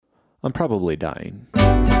I'm probably dying.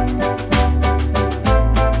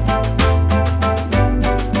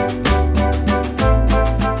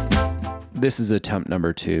 This is attempt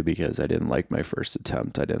number 2 because I didn't like my first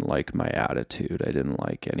attempt. I didn't like my attitude. I didn't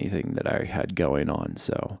like anything that I had going on.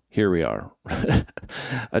 So here we are.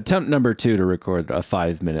 Attempt number 2 to record a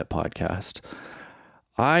 5-minute podcast.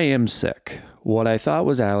 I am sick. What I thought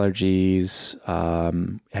was allergies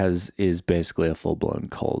is basically a full-blown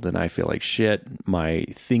cold, and I feel like shit. My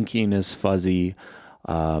thinking is fuzzy.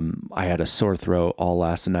 I had a sore throat all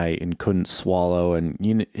last night and couldn't swallow, and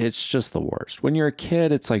it's just the worst. When you're a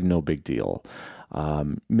kid, it's like no big deal.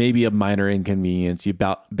 Maybe a minor inconvenience. You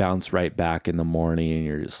bounce right back in the morning, and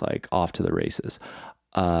you're just like off to the races.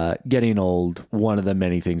 Getting old, one of the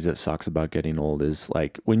many things that sucks about getting old is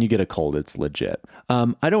like when you get a cold, it's legit.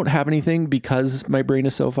 I don't have anything because my brain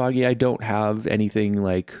is so foggy. I don't have anything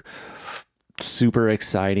like super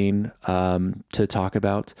exciting to talk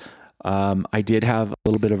about. I did have a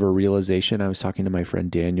little bit of a realization. I was talking to my friend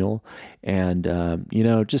Daniel, and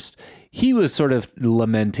he was sort of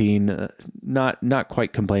lamenting, not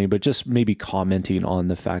quite complaining, but just maybe commenting on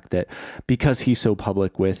the fact that because he's so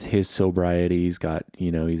public with his sobriety, he's got,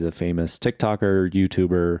 he's a famous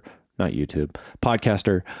TikToker,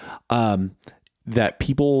 podcaster, that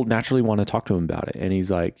people naturally want to talk to him about it. And he's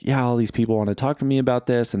like, yeah, all these people want to talk to me about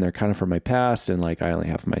this, and they're kind of from my past, and like I only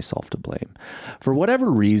have myself to blame. For whatever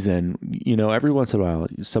reason, every once in a while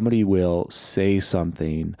somebody will say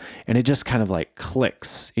something and it just kind of like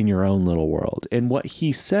clicks in your own little world. And what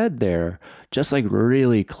he said there just like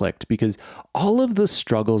really clicked, because all of the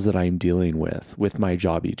struggles that I'm dealing with my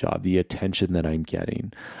job, the attention that I'm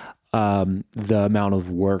getting, the amount of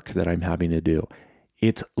work that I'm having to do,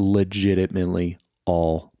 it's legitimately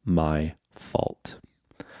all my fault.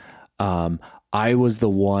 I was the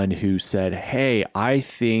one who said, hey, I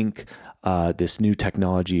think this new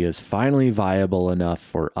technology is finally viable enough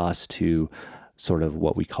for us to sort of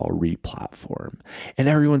what we call re-platform. And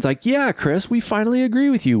everyone's like, yeah, Chris, we finally agree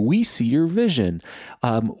with you. We see your vision.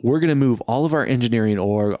 We're going to move all of our engineering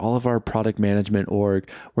org, all of our product management org.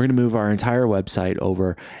 We're going to move our entire website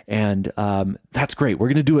over. And that's great. We're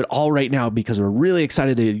going to do it all right now because we're really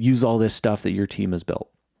excited to use all this stuff that your team has built.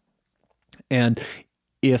 And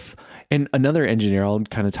another engineer, I'll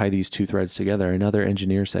kind of tie these two threads together. Another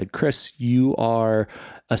engineer said, Chris,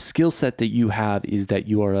 a skill set that you have is that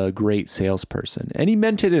you are a great salesperson. And he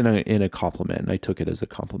meant it in a compliment. And I took it as a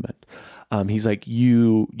compliment. He's like,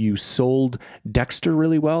 you sold Dexter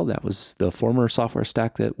really well. That was the former software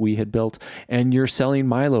stack that we had built. And you're selling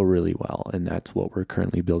Milo really well. And that's what we're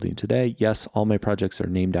currently building today. Yes, all my projects are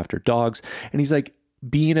named after dogs. And he's like,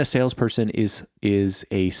 being a salesperson is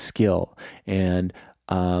a skill. And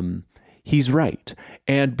he's right.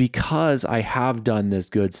 And because I have done this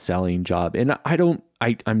good selling job, and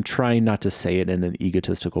I'm trying not to say it in an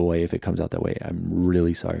egotistical way. If it comes out that way, I'm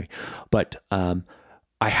really sorry. But I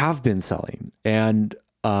have been selling, and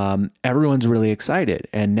everyone's really excited.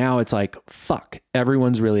 And now it's like, fuck,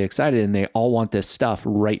 everyone's really excited and they all want this stuff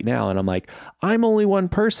right now. And I'm like, I'm only one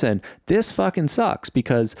person. This fucking sucks,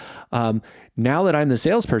 because now that I'm the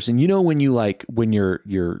salesperson, when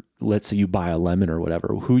you're let's say you buy a lemon or whatever,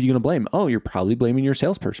 who are you going to blame? Oh, you're probably blaming your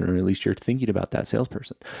salesperson, or at least you're thinking about that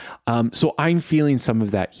salesperson. So I'm feeling some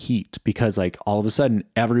of that heat because like all of a sudden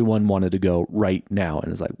everyone wanted to go right now.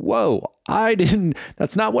 And it's like, whoa,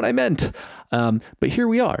 that's not what I meant. But here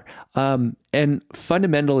we are. And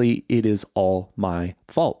fundamentally it is all my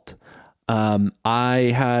fault.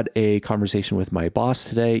 I had a conversation with my boss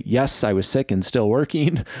today. Yes, I was sick and still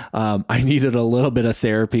working. I needed a little bit of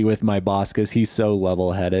therapy with my boss because he's so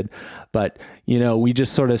level-headed. But, we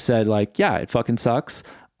just sort of said like, yeah, it fucking sucks.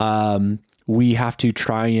 We have to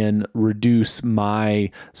try and reduce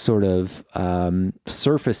my sort of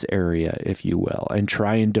surface area, if you will, and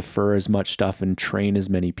try and defer as much stuff and train as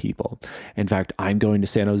many people. In fact, I'm going to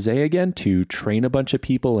San Jose again to train a bunch of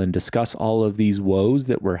people and discuss all of these woes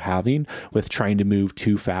that we're having with trying to move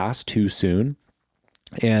too fast, too soon.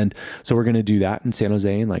 And so we're going to do that in San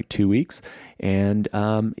Jose in like 2 weeks. And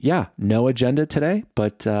no agenda today,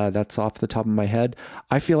 but that's off the top of my head.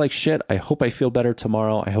 I feel like shit. I hope I feel better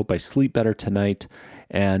tomorrow. I hope I sleep better tonight.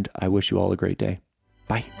 And I wish you all a great day.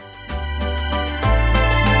 Bye.